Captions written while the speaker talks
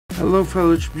Hello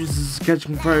fellow chippers, this is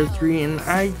Catching Fire 3, and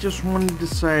I just wanted to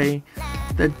say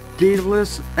that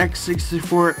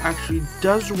Daedalusx64 actually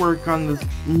does work on the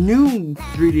new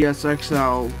 3DS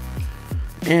XL,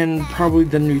 and probably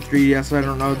the new 3DS, I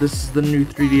don't know, this is the new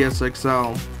 3DS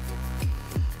XL.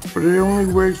 But it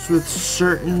only works with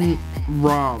certain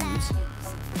ROMs.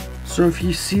 So if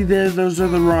you see there, those are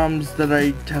the ROMs that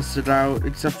I tested out,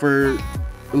 except for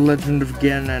Legend of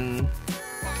Ganon.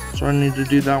 So I need to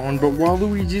do that one. But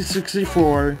Waluigi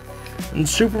 64 and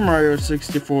Super Mario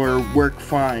 64 work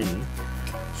fine.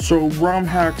 So ROM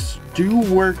hacks do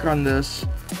work on this.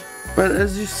 But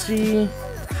as you see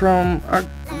from,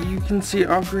 you can see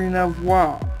Ocarina of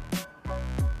Wa.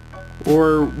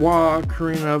 Or Wa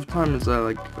Ocarina of Time, as I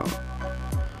like to call it.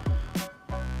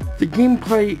 The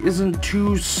gameplay isn't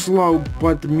too slow,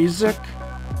 but the music,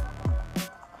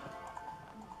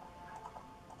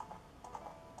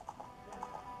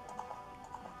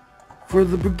 for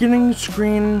the beginning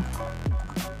screen,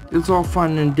 it's all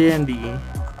fun and dandy.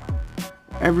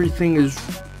 Everything is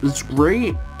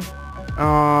great.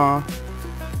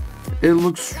 It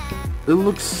looks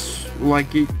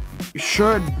like it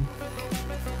should,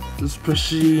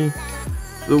 especially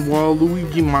the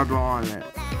Waluigi model on it.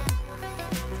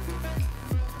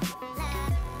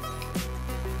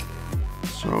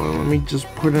 So let me just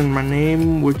put in my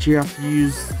name, which you have to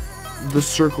use the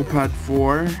circle pad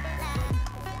for.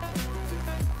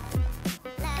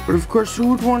 But of course, who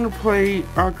would want to play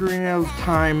Ocarina of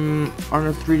Time on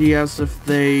a 3DS if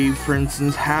they, for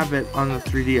instance, have it on the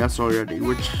 3DS already,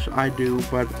 which I do,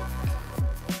 but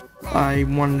I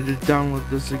wanted to download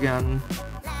this again.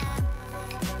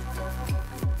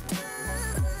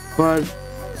 But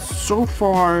so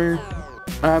far,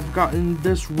 I've gotten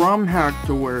this ROM hack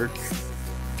to work,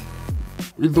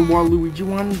 the Waluigi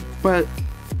one, but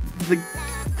the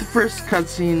first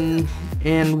cutscene,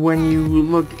 and when you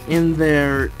look in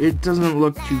there, it doesn't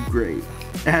look too great,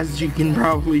 as you can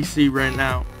probably see right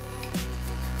now.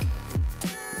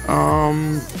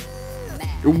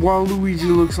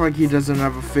 Waluigi looks like he doesn't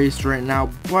have a face right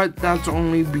now, but that's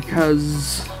only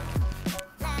because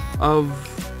of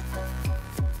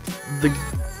the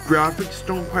graphics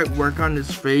don't quite work on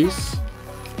his face,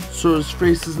 so his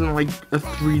face isn't like a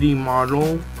 3D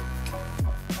model.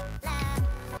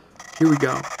 Here we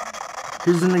go.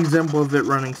 Here's an example of it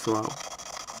running slow.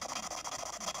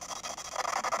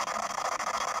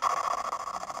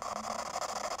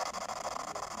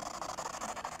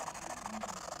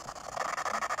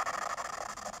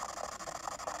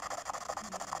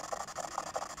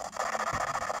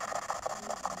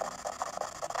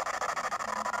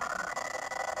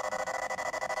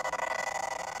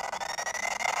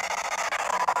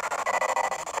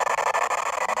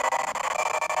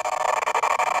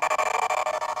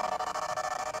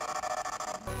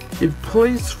 It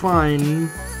plays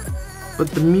fine, but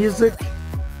the music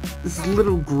is a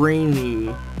little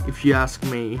grainy, if you ask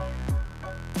me.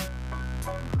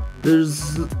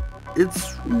 It's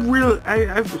really,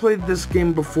 I've played this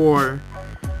game before,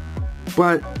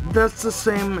 but that's the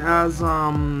same as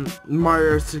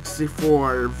Mario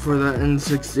 64 for the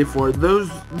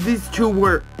N64. These two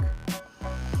work,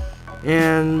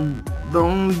 and the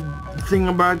only thing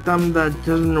about them that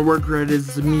doesn't work right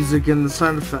is the music and the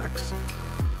sound effects.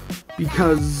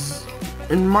 Because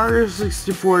in Mario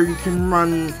 64 you can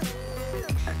run,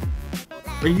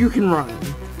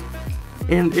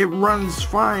 and it runs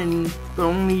fine. The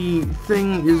only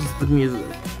thing is the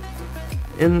music.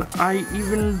 And I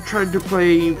even tried to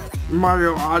play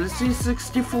Mario Odyssey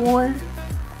 64.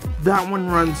 That one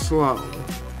runs slow.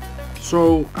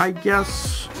 So I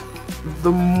guess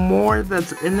the more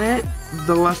that's in it,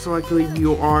 the less likely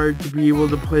you are to be able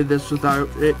to play this without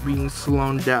it being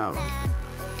slowed down.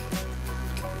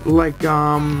 Like,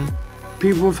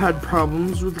 people have had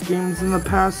problems with games in the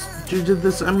past due to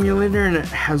this emulator, and it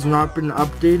has not been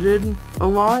updated a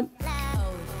lot.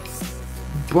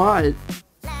 But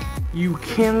you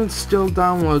can still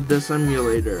download this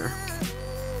emulator.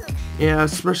 Yeah,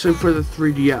 especially for the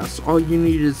 3DS. All you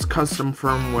need is custom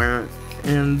firmware,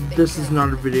 and this is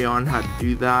not a video on how to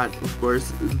do that, of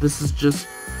course. This is just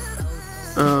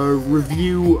a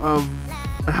review of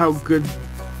how good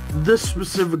this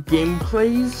specific game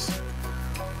plays,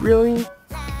 really.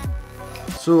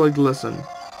 So like, listen.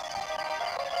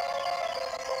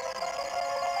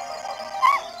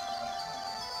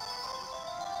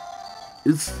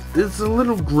 It's a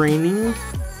little grainy,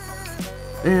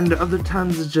 and other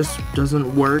times it just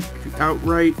doesn't work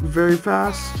outright very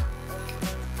fast.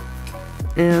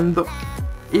 And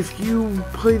if you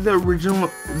play the original,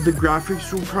 the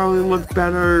graphics will probably look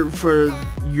better for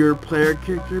your player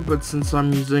character, but since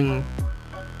I'm using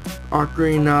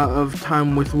Ocarina of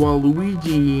Time with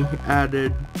Waluigi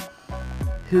added,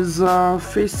 his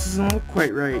face doesn't look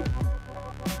quite right.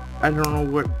 I don't know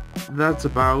what that's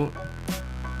about.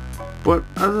 But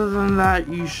other than that,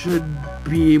 you should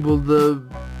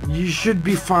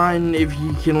be fine if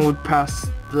you can look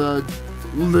past the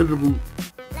little,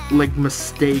 like,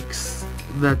 mistakes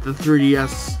that the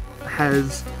 3DS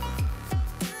has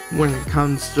when it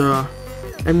comes to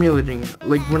emulating it.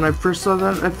 Like, when I first saw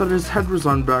that, I thought his head was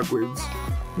on backwards.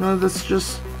 No, that's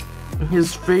just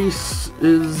his face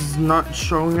is not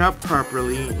showing up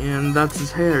properly, and that's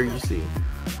his hair, you see.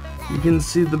 You can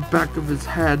see the back of his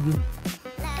head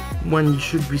when you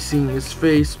should be seeing his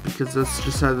face, because that's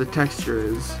just how the texture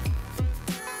is.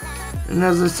 And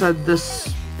as I said,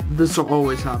 this will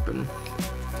always happen.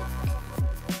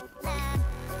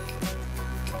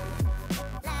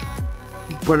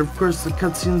 But of course the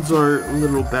cutscenes are a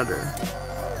little better.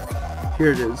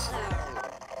 Here it is.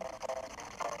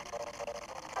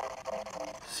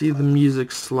 See, the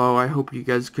music's slow, I hope you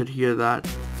guys could hear that.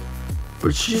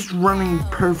 But she's running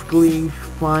perfectly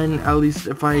fine, at least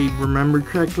if I remember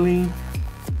correctly.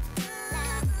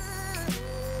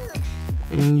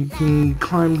 And you can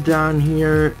climb down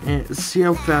here and see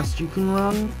how fast you can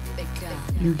run.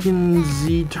 You can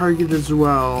Z target as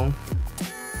well.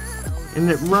 And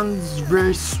it runs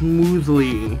very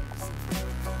smoothly.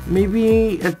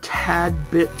 Maybe a tad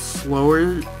bit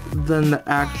slower than the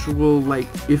actual, like,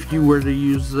 if you were to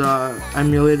use the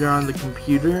emulator on the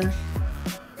computer.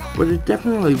 But it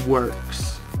definitely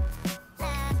works.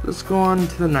 Let's go on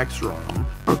to the next ROM.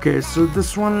 Okay, so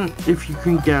this one, if you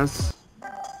can guess,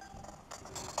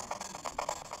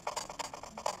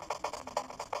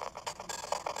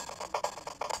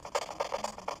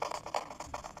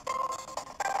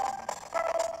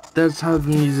 that's how the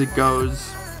music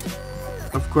goes.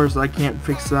 Of course, I can't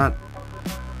fix that.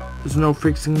 There's no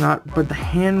fixing that, but the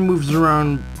hand moves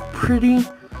around pretty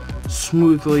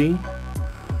smoothly.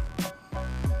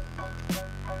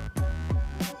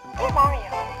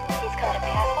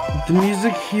 The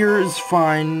music here is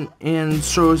fine, and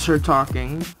so is her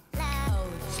talking,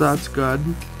 so that's good.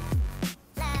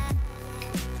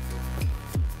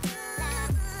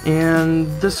 And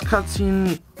this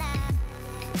cutscene,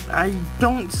 I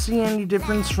don't see any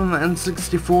difference from the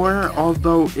N64,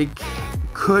 although it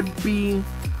could be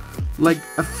like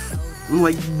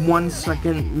 1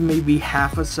 second, maybe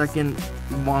half a second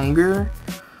longer,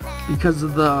 because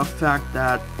of the fact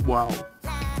that, well,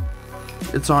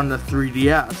 it's on the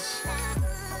 3DS.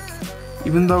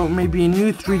 Even though it may be a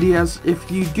new 3DS, if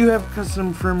you do have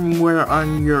custom firmware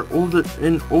on your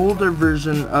older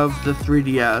version of the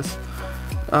 3DS,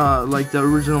 like the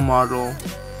original model,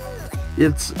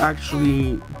 it's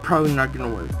actually probably not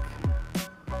gonna work.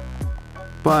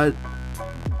 But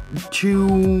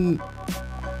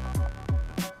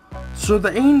so the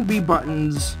A and B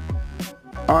buttons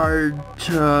are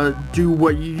to do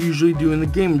what you usually do in the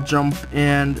game, jump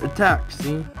and attack,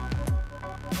 see?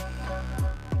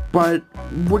 But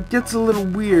what gets a little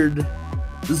weird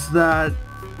is that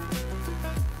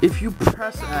if you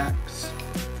press X,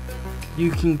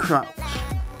 you can crouch.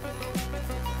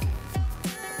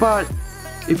 But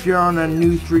if you're on a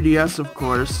new 3DS, of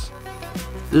course,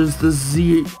 there's the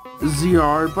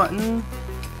ZR button,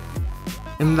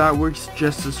 and that works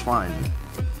just as fine.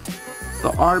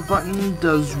 The R button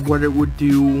does what it would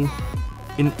do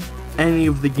in any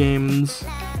of the games.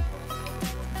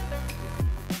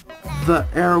 The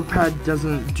arrow pad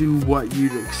doesn't do what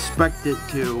you'd expect it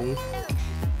to.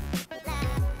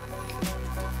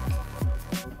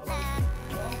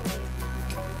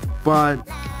 But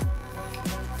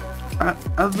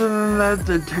other than that,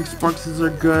 the text boxes are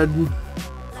good.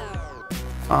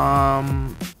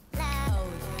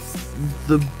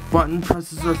 The button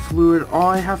presses are fluid. All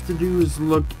I have to do is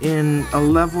look in a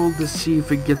level to see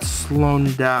if it gets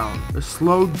slowed down.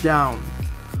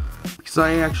 Because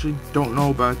I actually don't know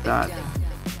about that.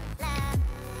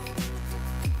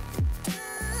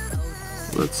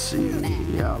 Let's see.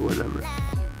 Yeah, whatever.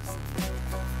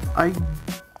 I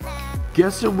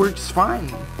guess it works fine.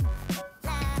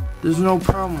 There's no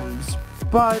problems.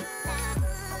 But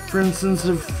for instance,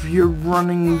 if you're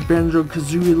running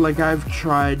Banjo-Kazooie like I've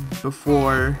tried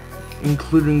before,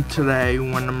 including today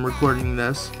when I'm recording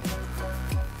this,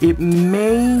 it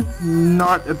may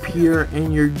not appear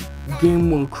and your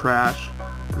game will crash,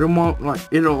 but it won't, like,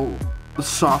 it'll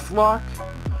soft lock,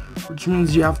 which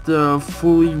means you have to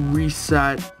fully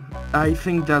reset. I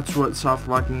think that's what soft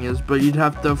locking is, but you'd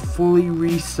have to fully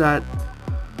reset,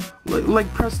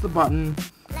 like press the button,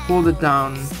 hold it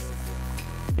down,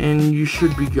 and you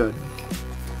should be good.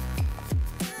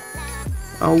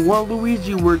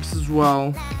 Waluigi works as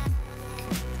well.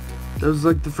 That was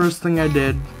like the first thing I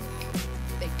did.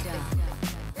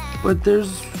 But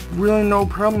there's really no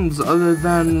problems other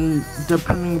than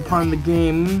depending upon the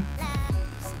game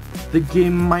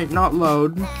might not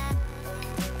load,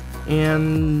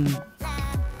 and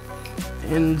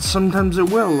sometimes it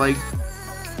will, like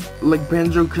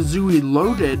Banjo-Kazooie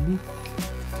loaded,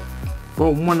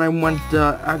 but when I went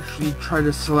to actually try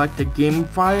to select a game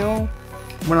file,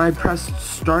 when I pressed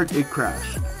start, it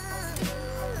crashed.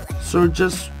 So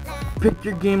just pick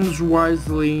your games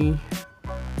wisely,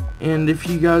 and if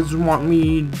you guys want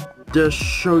me to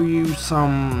show you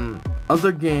some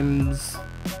other games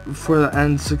for the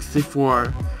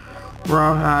N64,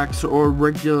 ROM hacks or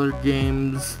regular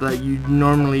games that you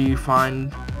normally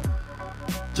find,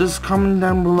 just comment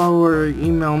down below or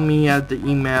email me at the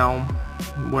email,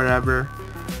 whatever,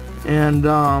 and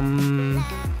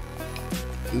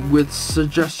with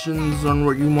suggestions on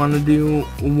what you want to do,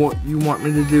 what you want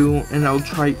me to do, and I'll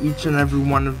try each and every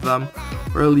one of them,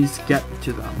 or at least get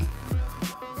to them.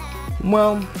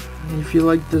 Well, if you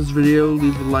like this video,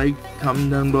 leave a like,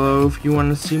 comment down below if you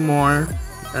want to see more,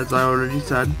 as I already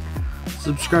said.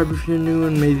 Subscribe if you're new,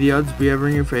 and may the odds be ever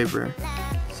in your favor.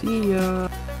 See ya!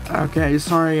 Okay,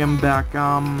 sorry, I'm back.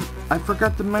 I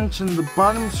forgot to mention the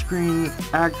bottom screen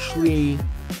actually,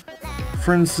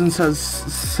 for instance, has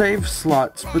save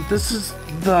slots, but this is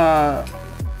the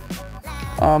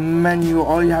menu.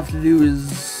 All you have to do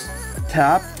is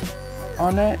tap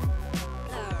on it,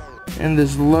 and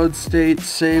there's load state,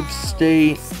 save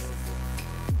state,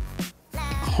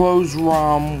 close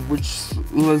ROM, which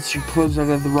lets you close out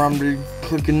of the ROM to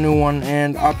click a new one,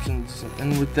 and options.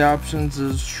 And with the options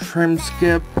is trim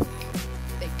skip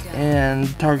and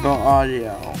toggle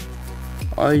audio.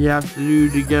 All you have to do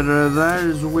to get out of that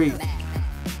is wait.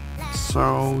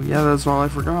 So yeah, that's all I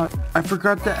forgot. I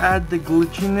forgot to add the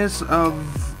glitchiness of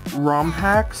ROM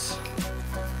hacks,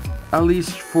 at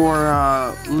least for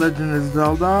Legend of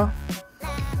Zelda.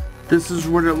 This is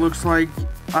what it looks like.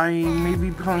 I may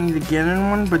be playing the Ganon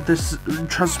one, but this,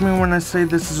 trust me when I say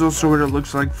this is also what it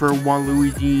looks like for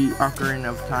Waluigi Ocarina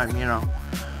of Time, you know.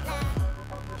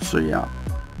 So yeah.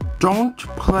 Don't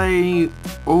play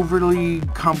overly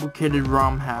complicated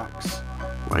ROM hacks.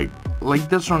 Like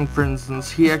this one, for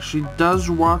instance. He actually does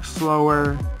walk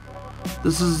slower.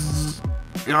 This is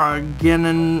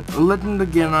Ganon, Legend of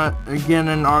Ganon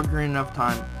Ocarina of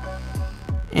Time.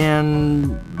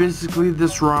 And basically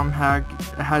this ROM hack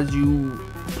has you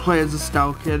play as a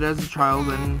Style Kid as a child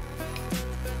and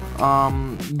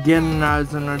Ganon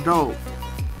as an adult.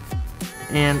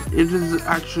 And it is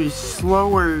actually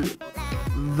slower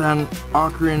than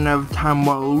Ocarina of Time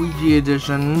Waluigi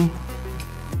Edition.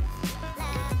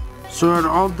 So it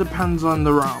all depends on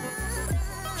the ROM.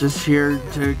 Just here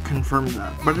to confirm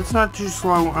that. But it's not too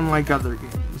slow unlike other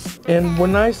games. And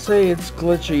when I say it's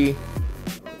glitchy,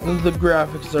 the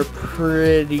graphics are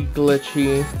pretty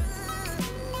glitchy.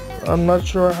 I'm not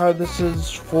sure how this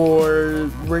is for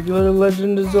regular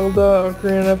Legend of Zelda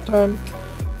Ocarina of Time,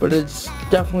 but it's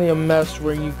definitely a mess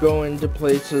where you go into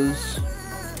places.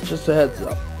 Just a heads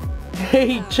up.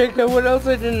 Hey, check out what else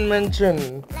I didn't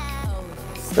mention.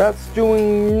 That's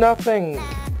doing nothing.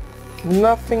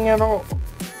 Nothing at all.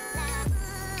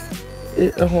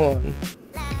 Hold on.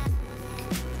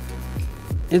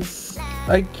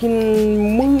 I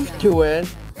can move to it,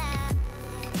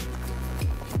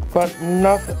 but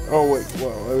nothing. Oh wait,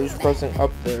 well, I was pressing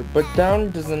up there, but down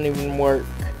doesn't even work.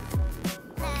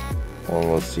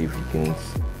 Well, let's see if you can.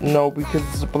 No, because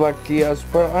it's a black DS,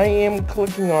 but I am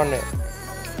clicking on it.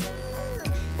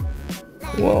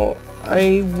 Well,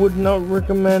 I would not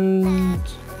recommend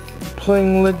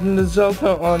playing Legend of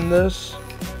Zelda on this.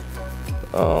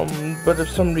 But if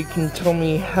somebody can tell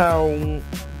me how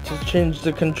to change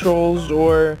the controls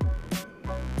or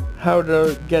how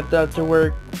to get that to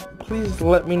work, please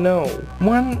let me know.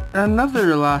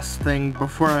 Another last thing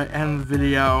before I end the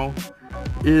video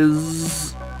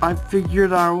is I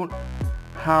figured out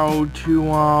how to,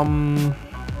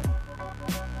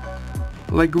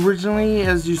 like originally,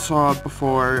 as you saw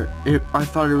before, I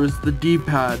thought it was the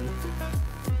D-pad.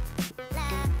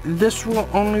 This will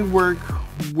only work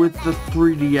with the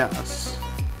 3DS.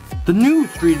 The new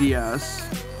 3DS,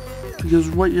 because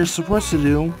what you're supposed to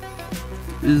do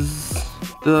is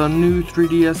the new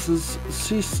 3DS's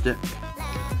C-stick.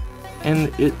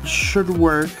 And it should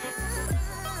work.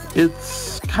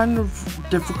 It's kind of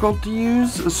difficult to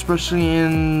use, especially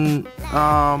in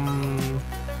Legend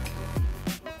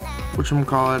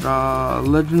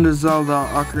of Zelda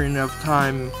Ocarina of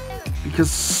Time,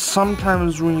 because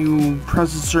sometimes when you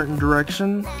press a certain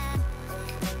direction,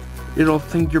 it'll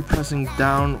think you're pressing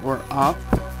down or up.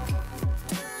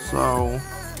 So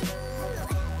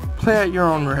Play at your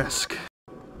own risk.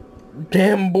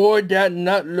 Damn boy, that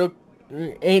nut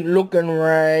ain't looking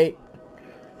right.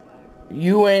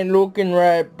 You ain't looking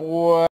right, boy.